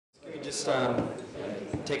just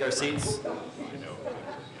take our seats.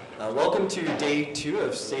 Welcome to day 2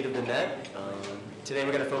 of State of the Net. Today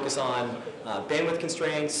we're going to focus on bandwidth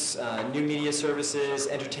constraints, new media services,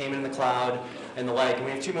 entertainment in the cloud, and the like. And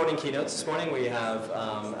we have 2 morning keynotes this morning. We have,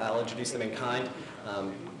 I'll introduce them in kind.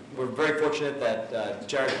 We're very fortunate that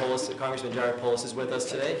Congressman Jared Polis is with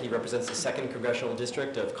us today. He represents the 2nd Congressional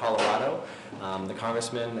District of Colorado. The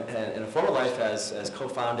congressman, in a former life, has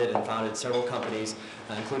co-founded and founded several companies,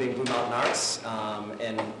 including Blue Mountain Arts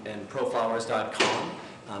and ProFlowers.com.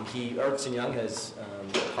 Ernst & Young has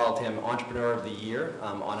called him Entrepreneur of the Year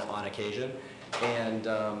on occasion. And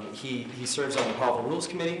he serves on the Powerful Rules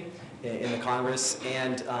Committee in the Congress.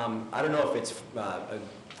 And I don't know if it's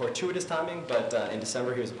fortuitous timing, but in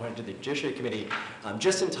December he was appointed to the Judiciary Committee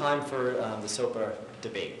just in time for the SOPA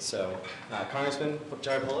debate. So, Congressman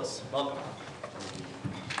Jared Polis, welcome.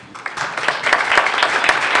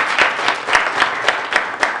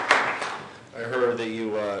 I heard that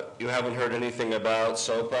you haven't heard anything about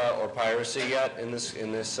SOPA or piracy yet in this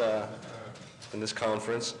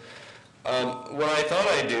conference. What I thought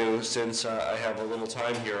I'd do, since I have a little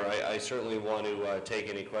time here, I certainly want to take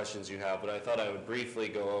any questions you have, but I thought I would briefly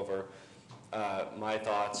go over my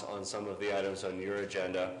thoughts on some of the items on your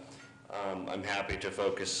agenda. I'm happy to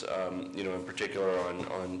focus, in particular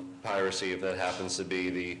on piracy, if that happens to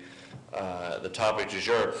be the topic du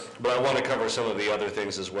jour. But I want to cover some of the other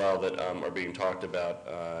things as well that are being talked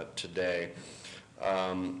about today.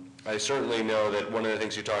 I certainly know that one of the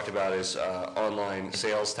things you talked about is online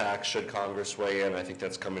sales tax. Should Congress weigh in? I think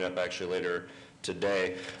that's coming up actually later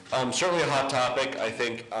today. Certainly a hot topic. I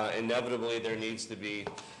think inevitably there needs to be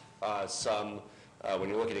when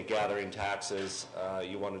you're looking at gathering taxes,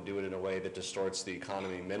 you want to do it in a way that distorts the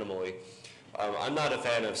economy minimally. I'm not a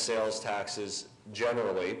fan of sales taxes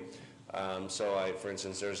generally. For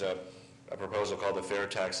instance, there's a proposal called the fair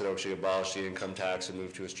tax that actually abolished the income tax and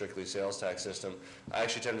moved to a strictly sales tax system. I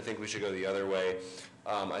actually tend to think we should go the other way.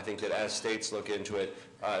 I think that as states look into it,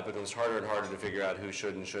 it becomes harder and harder to figure out who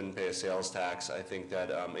should and shouldn't pay a sales tax. I think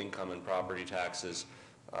that income and property taxes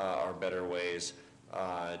are better ways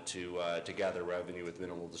to gather revenue with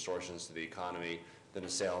minimal distortions to the economy than a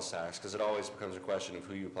sales tax, because it always becomes a question of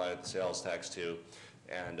who you apply the sales tax to.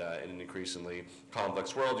 And in an increasingly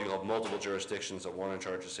complex world, you have multiple jurisdictions that want to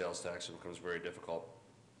charge a sales tax. It becomes very difficult.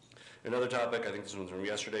 Another topic, I think this one's from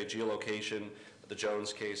yesterday, geolocation, the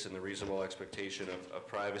Jones case, and the reasonable expectation of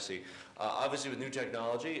privacy. Obviously, with new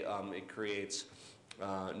technology, it creates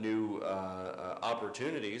new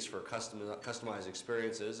opportunities for customized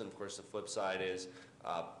experiences, and of course, the flip side is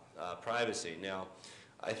privacy. Now,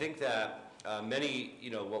 I think that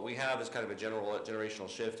what we have is kind of a generational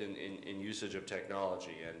shift in usage of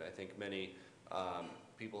technology, and I think many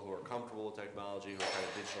people who are comfortable with technology, who are kind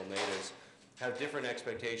of digital natives, have different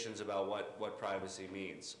expectations about what privacy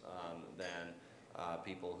means than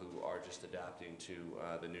people who are just adapting to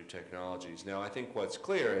the new technologies. Now, I think what's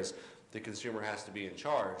clear is the consumer has to be in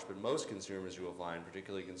charge, but most consumers you will find,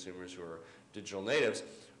 particularly consumers who are digital natives,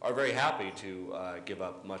 are very happy to give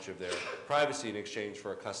up much of their privacy in exchange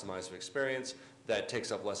for a customized experience that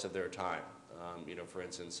takes up less of their time. For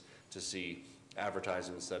instance, to see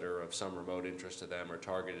advertisements that are of some remote interest to them or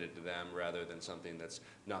targeted to them rather than something that's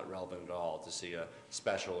not relevant at all, to see a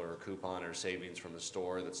special or a coupon or savings from a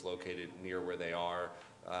store that's located near where they are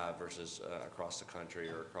versus across the country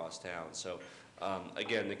or across town. So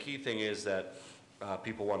again, the key thing is that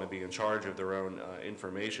people want to be in charge of their own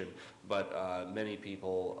information, but many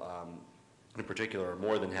people in particular are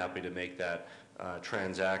more than happy to make that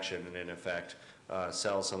transaction and in effect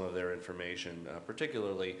sell some of their information,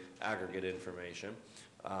 particularly aggregate information,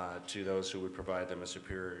 to those who would provide them a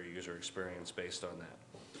superior user experience based on that.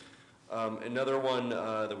 Another one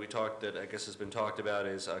that I guess has been talked about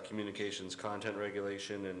is communications content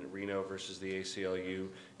regulation and Reno versus the ACLU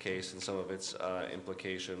case and some of its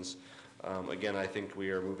implications. Again, I think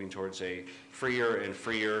we are moving towards a freer and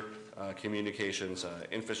freer communications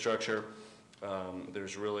infrastructure.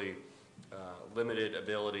 There's really limited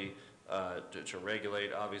ability to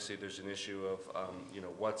regulate. Obviously, there's an issue of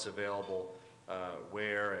what's available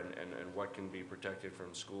where and what can be protected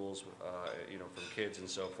from schools, from kids and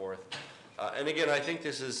so forth. And again, I think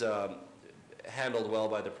this is handled well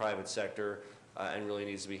by the private sector and really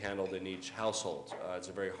needs to be handled in each household. It's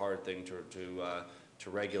a very hard thing to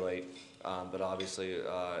regulate, but obviously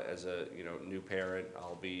as a new parent,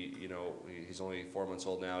 I'll be he's only 4 months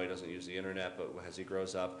old now. He doesn't use the internet, but as he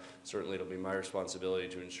grows up, certainly it'll be my responsibility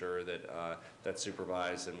to ensure that that's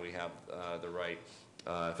supervised and we have the right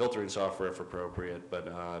filtering software if appropriate,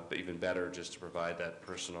 but even better just to provide that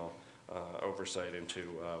personal oversight into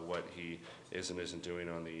what he is and isn't doing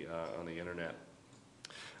on the internet.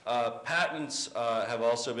 Patents have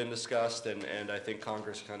also been discussed, and I think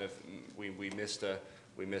Congress kind of we missed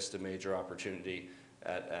a major opportunity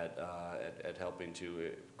at helping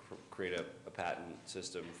to create a patent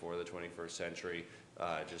system for the 21st century.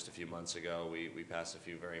 Just a few months ago, we passed a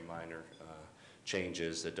few very minor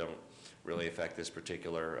changes that don't really affect this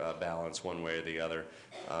particular balance one way or the other.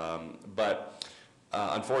 But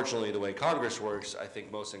unfortunately, the way Congress works, I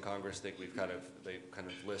think most in Congress think they kind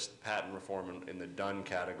of list patent reform in the done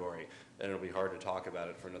category, and it'll be hard to talk about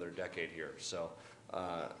it for another decade here. So,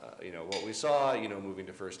 what we saw, moving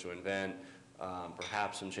to first to invent,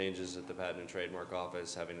 perhaps some changes at the Patent and Trademark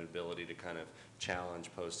Office, having an ability to kind of challenge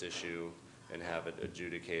post-issue and have it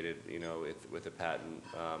adjudicated, with a patent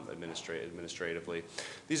administratively.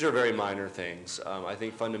 These are very minor things. I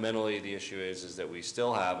think fundamentally the issue is that we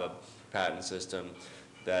still have a patent system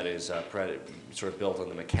that is sort of built on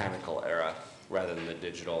the mechanical era rather than the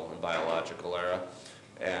digital and biological era.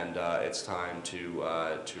 And it's time to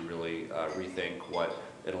really rethink what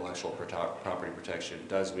intellectual property protection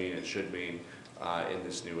does mean and should mean in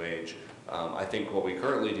this new age. I think what we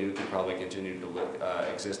currently do can probably continue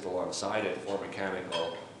to exist alongside it for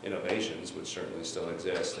mechanical innovations, which certainly still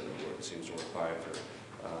exist, and it seems to work fine for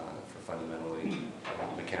fundamentally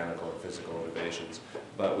mechanical and physical innovations.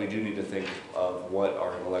 But we do need to think of what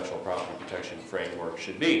our intellectual property protection framework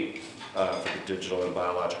should be for the digital and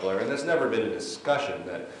biological era. And there's never been a discussion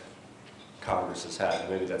that Congress has had.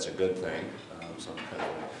 Maybe that's a good thing. Sometimes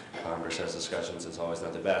when Congress has discussions, it's always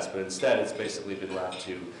not the best. But instead, it's basically been left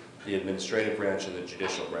to the administrative branch and the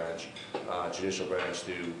judicial branch. Judicial branch,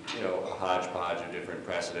 through a hodgepodge of different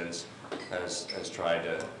precedents, has tried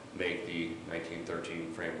to make the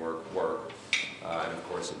 1913 framework work. And of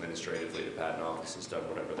course, administratively, the Patent Office has done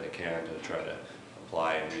whatever they can to try to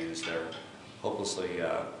apply and use their hopelessly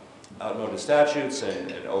outmoded statutes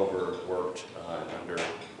and overworked and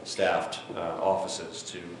understaffed offices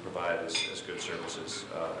to provide as good services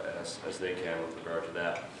as they can with regard to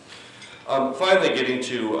that. Finally, getting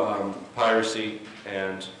to piracy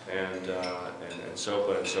and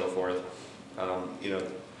SOPA and so forth.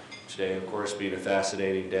 Today, of course, being a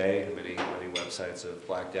fascinating day, many websites have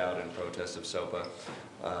blacked out in protest of SOPA.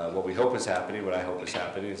 What we hope is happening, what I hope is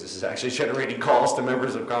happening, is this is actually generating calls to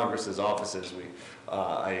members of Congress's offices.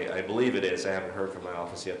 I believe it is. I haven't heard from my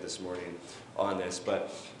office yet this morning on this,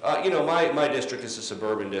 but my district is a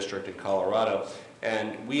suburban district in Colorado,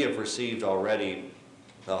 and we have received already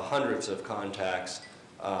hundreds of contacts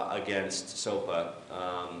against SOPA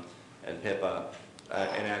and PIPA.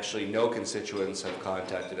 And actually no constituents have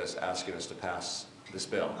contacted us asking us to pass this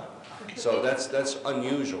bill. So that's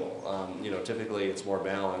unusual. Typically it's more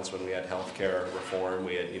balanced. When we had healthcare reform,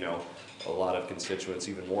 we had, a lot of constituents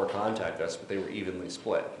even more contact us, but they were evenly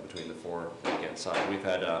split between the for and against side. We've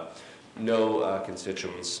had no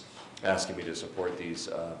constituents asking me to support these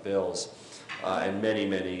bills, and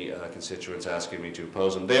many constituents asking me to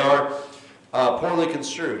oppose them. They are poorly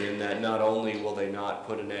construed in that not only will they not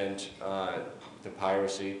put an end to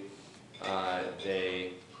piracy,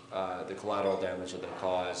 the collateral damage that they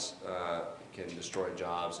cause can destroy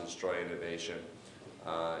jobs, destroy innovation,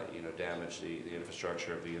 damage the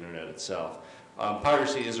infrastructure of the internet itself.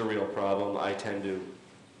 Piracy is a real problem. I tend to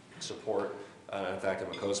support, in fact,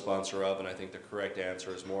 I'm a co-sponsor of, and I think the correct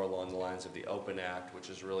answer is more along the lines of the Open Act, which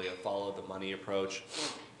is really a follow-the-money approach.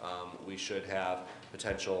 We should have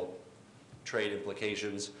potential trade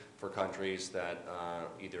implications for countries that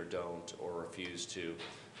either don't or refuse to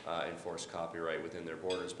enforce copyright within their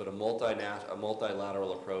borders. But a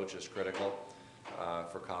multilateral approach is critical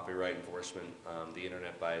for copyright enforcement. The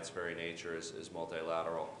internet by its very nature is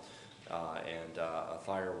multilateral. And a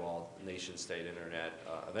firewall nation-state internet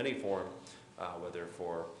of any form, whether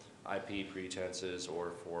for IP pretenses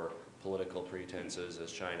or for political pretenses,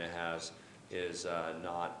 as China has, is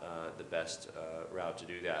not the best route to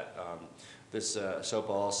do that. This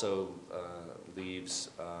SOPA also gives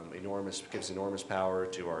enormous power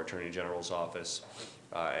to our Attorney General's office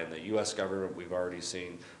and the U.S. government. We've already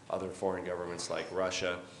seen other foreign governments like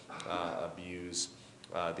Russia abuse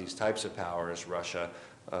these types of powers. Russia,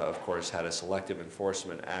 of course, had a selective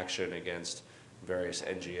enforcement action against various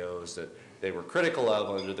NGOs that they were critical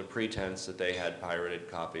of under the pretense that they had pirated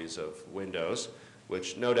copies of Windows,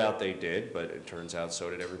 which no doubt they did, but it turns out so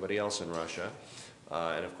did everybody else in Russia.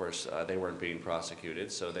 And of course, they weren't being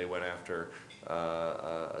prosecuted, so they went after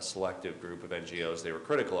a selective group of NGOs they were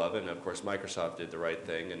critical of, and of course Microsoft did the right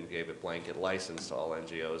thing and gave a blanket license to all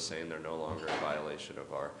NGOs, saying they're no longer in violation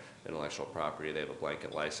of our intellectual property. They have a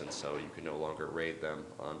blanket license, so you can no longer raid them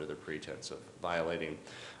under the pretense of violating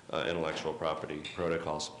intellectual property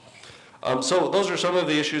protocols. So those are some of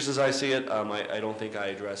the issues as I see it. I don't think I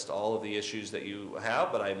addressed all of the issues that you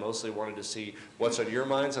have, but I mostly wanted to see what's on your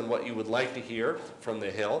minds and what you would like to hear from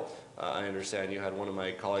the Hill. I understand you had one of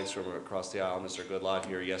my colleagues from across the aisle, Mr. Goodlatte,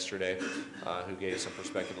 here yesterday, who gave some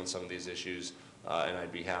perspective on some of these issues, and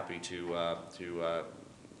I'd be happy to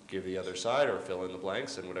give the other side or fill in the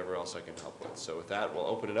blanks and whatever else I can help with. So with that, we'll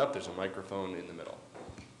open it up. There's a microphone in the middle.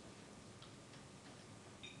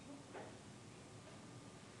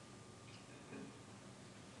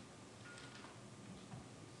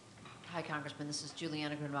 Hi, Congressman. This is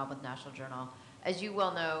Juliana Grunwald with National Journal. As you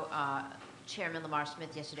well know, Chairman Lamar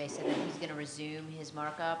Smith yesterday said that he's going to resume his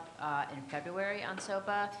markup in February on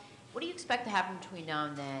SOPA. What do you expect to happen between now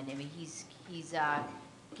and then? I mean, he's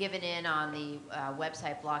given in on the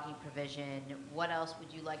website blocking provision. What else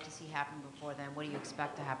would you like to see happen before then? What do you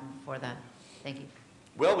expect to happen before then? Thank you.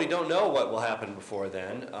 Well, we don't know what will happen before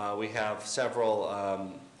then. We have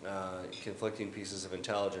several conflicting pieces of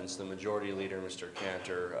intelligence. The majority leader, Mr.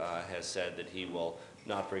 Cantor, has said that he will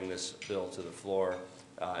not bring this bill to the floor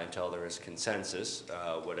until there is consensus,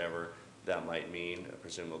 whatever that might mean.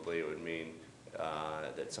 Presumably it would mean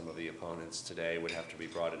that some of the opponents today would have to be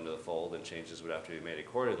brought into the fold and changes would have to be made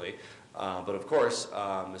accordingly. But of course,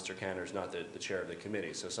 Mr. Cantor is not the chair of the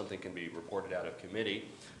committee, so something can be reported out of committee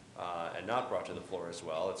and not brought to the floor as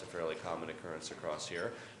well. It's a fairly common occurrence across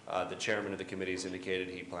here. The chairman of the committee has indicated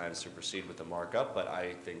he plans to proceed with the markup, but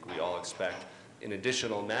I think we all expect an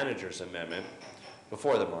additional manager's amendment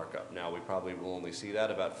before the markup. Now, we probably will only see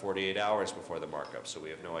that about 48 hours before the markup, so we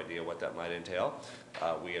have no idea what that might entail.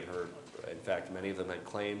 We had heard, in fact, many of them had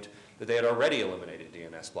claimed that they had already eliminated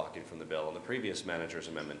DNS blocking from the bill, and the previous manager's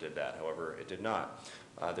amendment did that. However, it did not.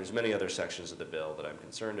 There's many other sections of the bill that I'm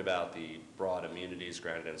concerned about: the broad immunities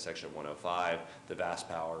granted in Section 105, the vast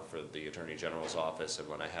power for the Attorney General's office, and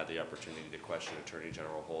when I had the opportunity to question Attorney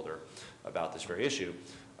General Holder about this very issue,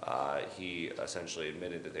 he essentially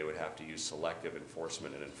admitted that they would have to use selective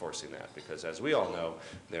enforcement in enforcing that, because as we all know,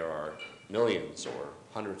 there are millions or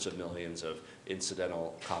hundreds of millions of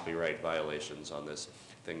incidental copyright violations on this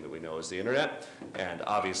thing that we know as the internet, and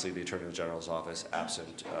obviously the Attorney General's office,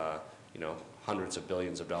 absent hundreds of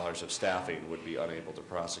billions of dollars of staffing, would be unable to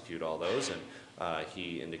prosecute all those, and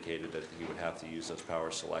he indicated that he would have to use those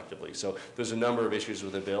powers selectively. So there's a number of issues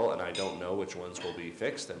with the bill, and I don't know which ones will be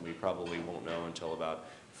fixed, and we probably won't know until about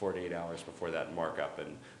 48 hours before that markup,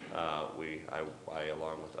 and I,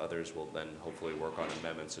 along with others, will then hopefully work on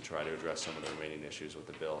amendments to try to address some of the remaining issues with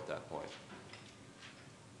the bill at that point.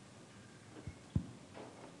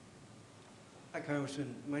 Hi,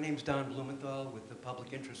 Congressman. My name is Don Blumenthal with the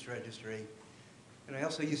Public Interest Registry, and I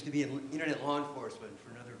also used to be in internet law enforcement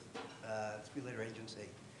for another three-letter agency.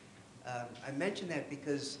 I mention that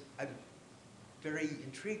because I'm very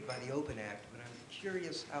intrigued by the Open Act, but I'm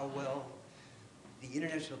curious how well the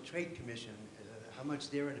International Trade Commission, how much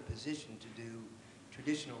they're in a position to do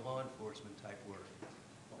traditional law enforcement type work.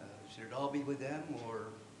 Should it all be with them, or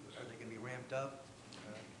are they going to be ramped up?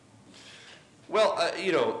 Well,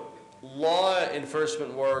 law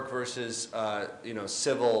enforcement work versus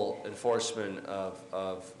civil enforcement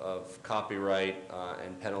of copyright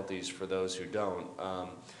and penalties for those who don't.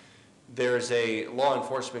 There's a law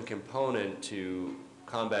enforcement component to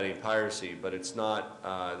combating piracy, but it's not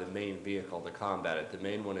the main vehicle to combat it. The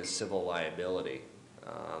main one is civil liability.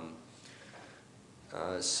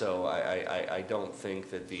 So I don't think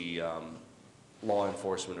that the law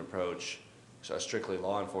enforcement approach, so a strictly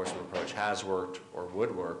law enforcement approach, has worked or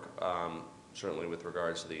would work, certainly with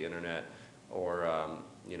regards to the internet, or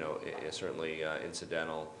certainly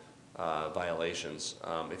incidental violations.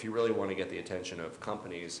 If you really want to get the attention of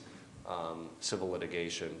companies, civil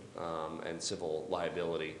litigation and civil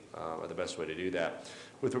liability are the best way to do that.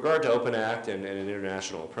 With regard to Open Act and an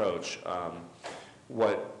international approach,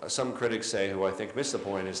 what some critics say, who I think miss the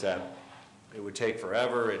point, is that it would take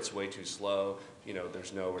forever, it's way too slow,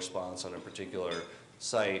 there's no response on a particular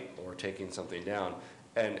site or taking something down.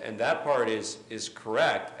 And that part is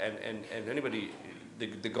correct, and anybody,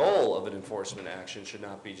 the goal of an enforcement action should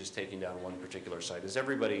not be just taking down one particular site. As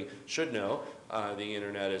everybody should know, the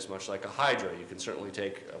internet is much like a hydra. You can certainly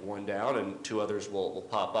take one down and two others will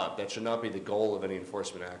pop up. That should not be the goal of any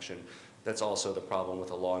enforcement action. That's also the problem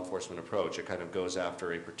with a law enforcement approach. It kind of goes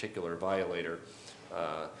after a particular violator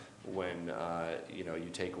when you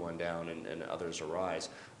take one down and others arise.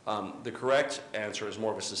 The correct answer is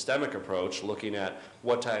more of a systemic approach, looking at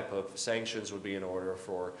what type of sanctions would be in order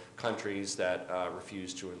for countries that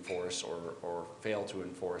refuse to enforce or fail to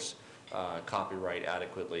enforce copyright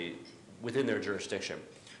adequately within their jurisdiction,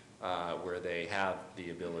 where they have the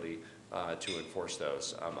ability to enforce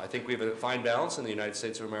those. I think we have a fine balance in the United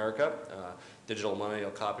States of America. Digital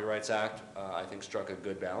Millennial Copyrights Act, I think, struck a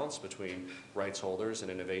good balance between rights holders and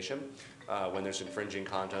innovation. When there's infringing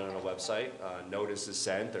content on a website, notice is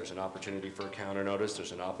sent, there's an opportunity for a counter notice,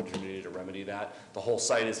 there's an opportunity to remedy that. The whole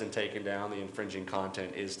site isn't taken down, the infringing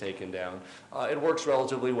content is taken down. It works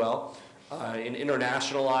relatively well. An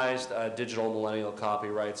internationalized Digital Millennial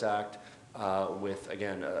Copyrights Act with,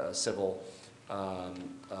 again, a civil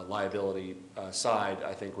liability side,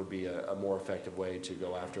 I think would be a more effective way to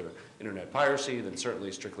go after internet piracy than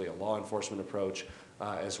certainly strictly a law enforcement approach,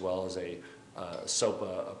 as well as a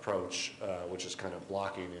SOPA approach, which is kind of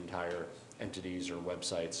blocking entire entities or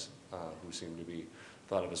websites who seem to be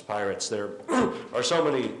thought of as pirates. There are so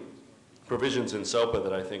many provisions in SOPA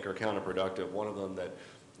that I think are counterproductive. One of them that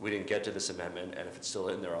we didn't get to this amendment, and if it's still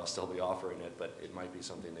in there, I'll still be offering it, but it might be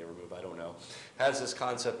something they remove, I don't know, has this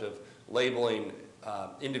concept of labeling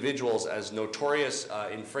individuals as notorious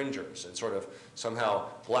infringers and sort of somehow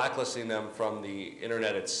blacklisting them from the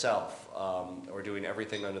internet itself, or doing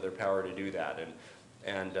everything under their power to do that.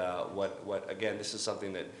 And what again, this is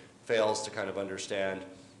something that fails to kind of understand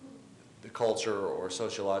the culture or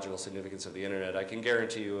sociological significance of the internet. I can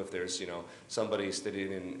guarantee you, if there's somebody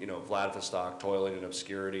sitting in Vladivostok, toiling in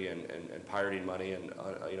obscurity and pirating money and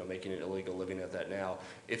making it illegal, living at that now,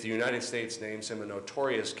 if the United States names him a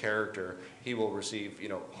notorious character, he will receive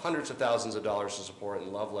hundreds of thousands of dollars of support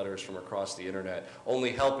and love letters from across the internet,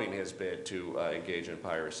 only helping his bid to engage in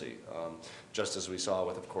piracy. Just as we saw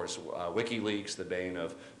with, of course, WikiLeaks, the bane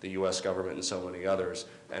of the U.S. government and so many others,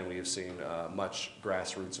 and we have seen much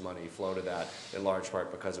grassroots money flow to that, in large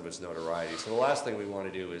part because of its notoriety. So the last thing we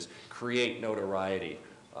want to do is create notoriety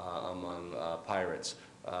among pirates,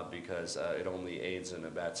 because it only aids and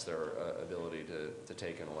abets their ability to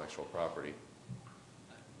take intellectual property.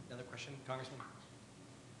 Another question, Congressman?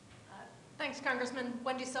 Thanks, Congressman.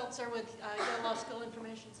 Wendy Seltzer with Yale Law School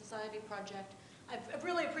Information Society Project. I've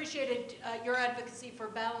really appreciated your advocacy for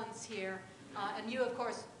balance here. And you, of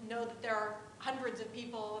course, know that there are hundreds of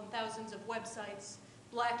people and thousands of websites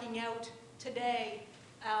blacking out today.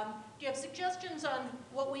 Do you have suggestions on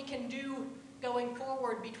what we can do going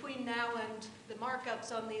forward between now and the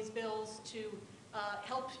markups on these bills to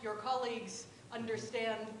help your colleagues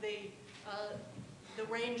understand the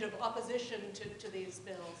range of opposition to these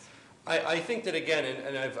bills? I think that, again,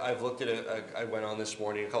 and I've looked at it, I went on this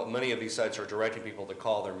morning, many of these sites are directing people to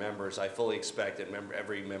call their members. I fully expect that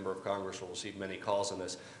every member of Congress will receive many calls on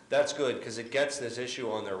this. That's good, because it gets this issue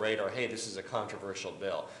on their radar. Hey, this is a controversial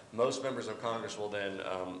bill. Most members of Congress will then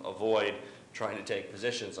avoid trying to take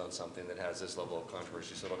positions on something that has this level of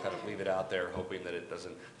controversy, so they'll kind of leave it out there, hoping that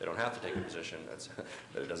they don't have to take a position,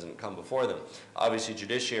 that it doesn't come before them. Obviously,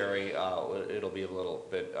 judiciary, it'll be a little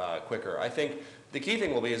bit quicker. I think the key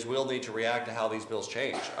thing will be is we'll need to react to how these bills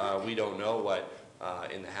change. We don't know what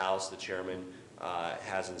in the House the chairman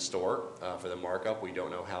has in store for the markup. We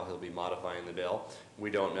don't know how he'll be modifying the bill. We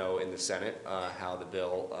don't know in the Senate how the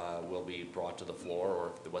bill will be brought to the floor,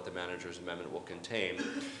 or what the manager's amendment will contain.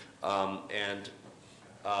 But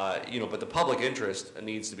the public interest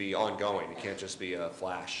needs to be ongoing. It can't just be a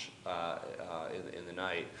flash in the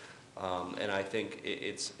night. And I think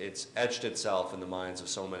it's etched itself in the minds of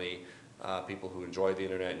so many people who enjoy the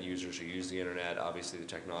internet and users who use the internet, obviously the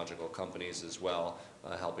technological companies as well,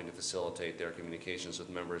 helping to facilitate their communications with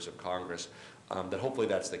members of Congress, that hopefully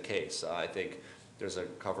that's the case. I think there's a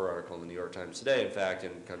cover article in the New York Times today, in fact,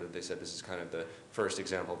 and kind of they said this is kind of the first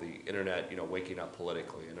example of the internet, waking up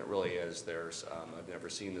politically, and it really is. I've never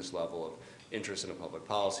seen this level of interest in a public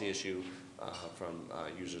policy issue from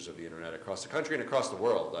users of the internet across the country and across the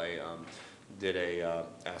world. I did a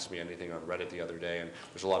Ask Me Anything on Reddit the other day, and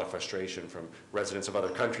there's a lot of frustration from residents of other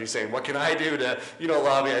countries saying, what can I do to,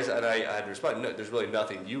 lobby? And I had to respond, no, there's really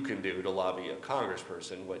nothing you can do to lobby a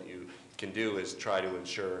congressperson. What you can do is try to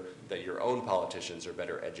ensure that your own politicians are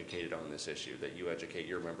better educated on this issue, that you educate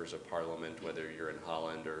your members of parliament, whether you're in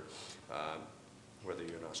Holland or whether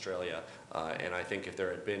you're in Australia. And I think if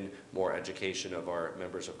there had been more education of our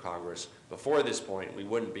members of Congress before this point, we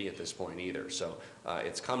wouldn't be at this point either. So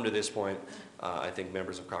it's come to this point. I think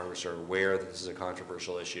members of Congress are aware that this is a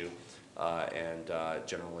controversial issue, and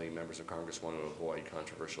generally members of Congress want to avoid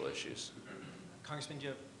controversial issues. Congressman, do you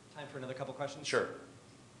have time for another couple questions? Sure.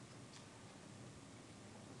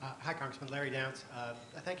 Hi, Congressman. Larry Downs.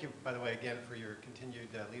 Thank you, by the way, again, for your continued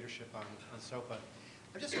leadership on SOPA.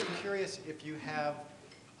 I'm just sort of curious if you have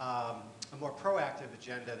a more proactive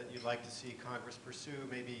agenda that you'd like to see Congress pursue,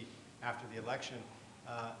 maybe after the election.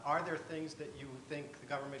 Are there things that you think the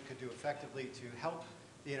government could do effectively to help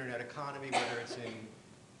the internet economy, whether it's in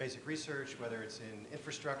basic research, whether it's in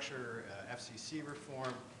infrastructure, FCC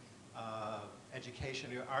reform,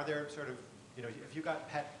 education? Are there sort of, if you got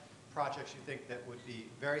pet projects you think that would be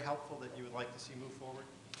very helpful that you would like to see move forward?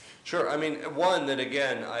 Sure. I mean, one that,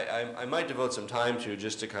 again, I might devote some time to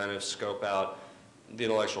just to kind of scope out the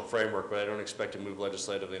intellectual framework, but I don't expect to move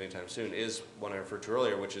legislatively anytime soon, is one I referred to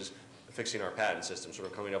earlier, which is fixing our patent system, sort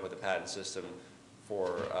of coming up with a patent system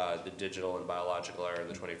for the digital and biological era in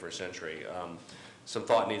the 21st century. Some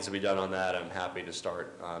thought needs to be done on that. I'm happy to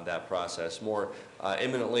start that process. More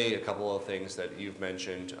imminently, a couple of things that you've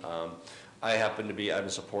mentioned. I'm a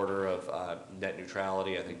supporter of net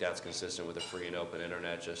neutrality. I think that's consistent with a free and open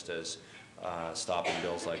internet, just as stopping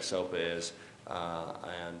bills like SOPA is.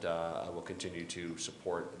 And I will continue to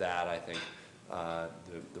support that. I think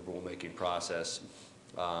the rulemaking process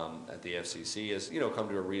at the FCC has, come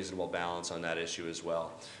to a reasonable balance on that issue as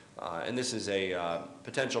well. And this is a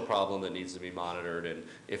potential problem that needs to be monitored, and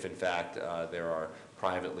if in fact there are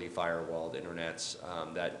privately firewalled internets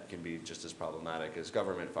that can be just as problematic as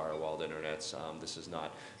government firewalled internets. This has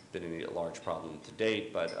not been any large problem to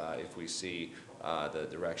date, but if we see the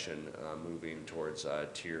direction moving towards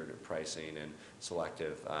tiered pricing and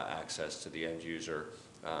selective access to the end user,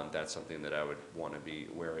 that's something that I would want to be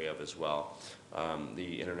wary of as well.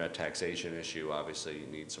 The internet taxation issue obviously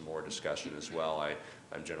needs some more discussion as well.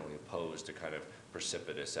 I'm generally opposed to kind of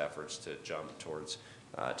precipitous efforts to jump towards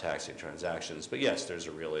taxing transactions. But yes, there's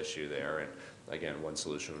a real issue there. And again, one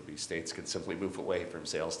solution would be states could simply move away from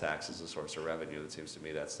sales tax as a source of revenue. It seems to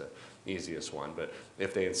me that's the easiest one. But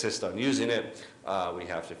if they insist on using it, we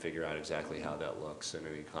have to figure out exactly how that looks in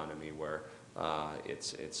an economy where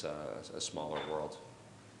it's a smaller world.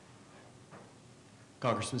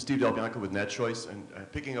 Congressman Steve DelBianco with NetChoice,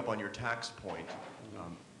 and picking up on your tax point,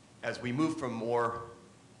 as we move from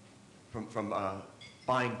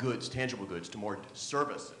buying goods, tangible goods, to more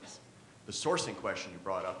services, the sourcing question you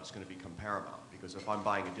brought up is going to become paramount, because if I'm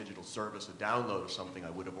buying a digital service, a download of something I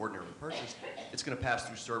would have ordinarily purchased, it's going to pass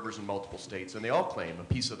through servers in multiple states, and they all claim a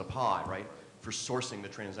piece of the pie, right, for sourcing the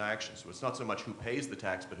transaction. So it's not so much who pays the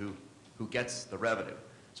tax, but who gets the revenue.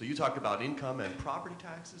 So you talked about income and property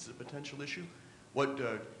taxes as a potential issue. What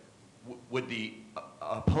would the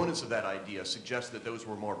opponents of that idea suggest that those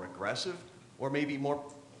were more regressive, or maybe more,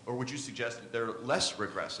 or would you suggest that they're less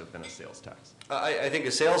regressive than a sales tax? I think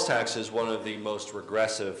a sales tax is one of the most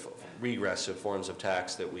regressive forms of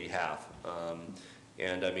tax that we have.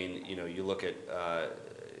 And I mean, you look at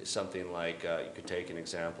something like, you could take an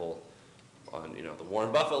example on, the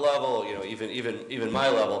Warren Buffett level, even my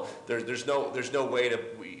level. There's no way to.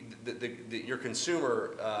 Your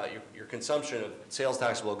consumer, your consumption of sales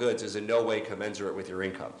taxable goods is in no way commensurate with your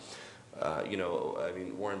income. I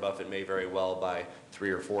mean, Warren Buffett may very well buy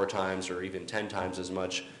 3 or 4 times or even 10 times as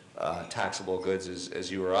much taxable goods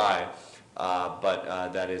as you or I,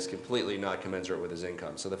 but that is completely not commensurate with his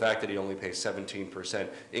income. So the fact that he only pays 17%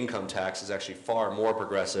 income tax is actually far more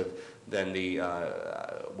progressive than the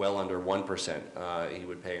well under 1% he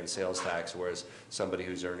would pay in sales tax, whereas somebody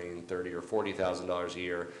who's earning $30,000 or $40,000 a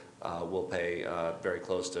year will pay very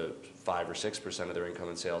close to 5 or 6% of their income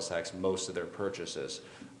in sales tax. Most of their purchases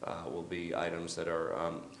will be items that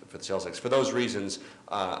are for the sales tax. For those reasons,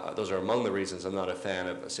 those are among the reasons I'm not a fan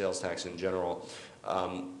of a sales tax in general.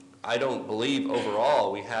 I don't believe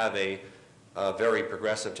overall we have a very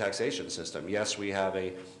progressive taxation system. Yes, we have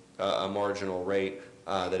a marginal rate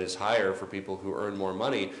that is higher for people who earn more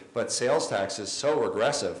money, but sales tax is so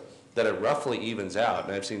regressive that it roughly evens out,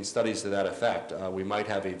 and I've seen studies to that effect. We might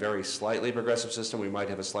have a very slightly progressive system, we might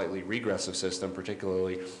have a slightly regressive system,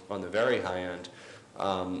 particularly on the very high end.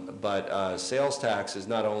 But sales tax is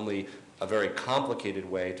not only a very complicated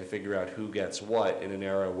way to figure out who gets what in an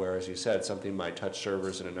era where, as you said, something might touch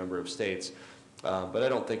servers in a number of states, but I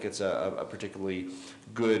don't think it's a particularly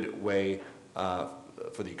good way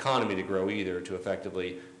for the economy to grow either, to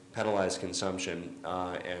effectively penalize consumption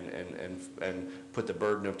and put the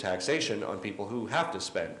burden of taxation on people who have to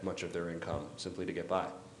spend much of their income simply to get by.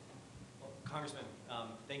 Well, Congressman,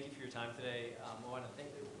 thank you for your time today. I want to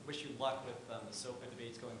wish you luck with the SOPA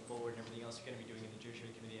debates going forward and everything else you're going to be doing in the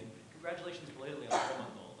Judiciary Committee. And congratulations belatedly on the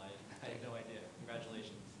 4-month-old. I had no idea.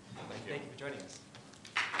 Congratulations. Thank you for joining us.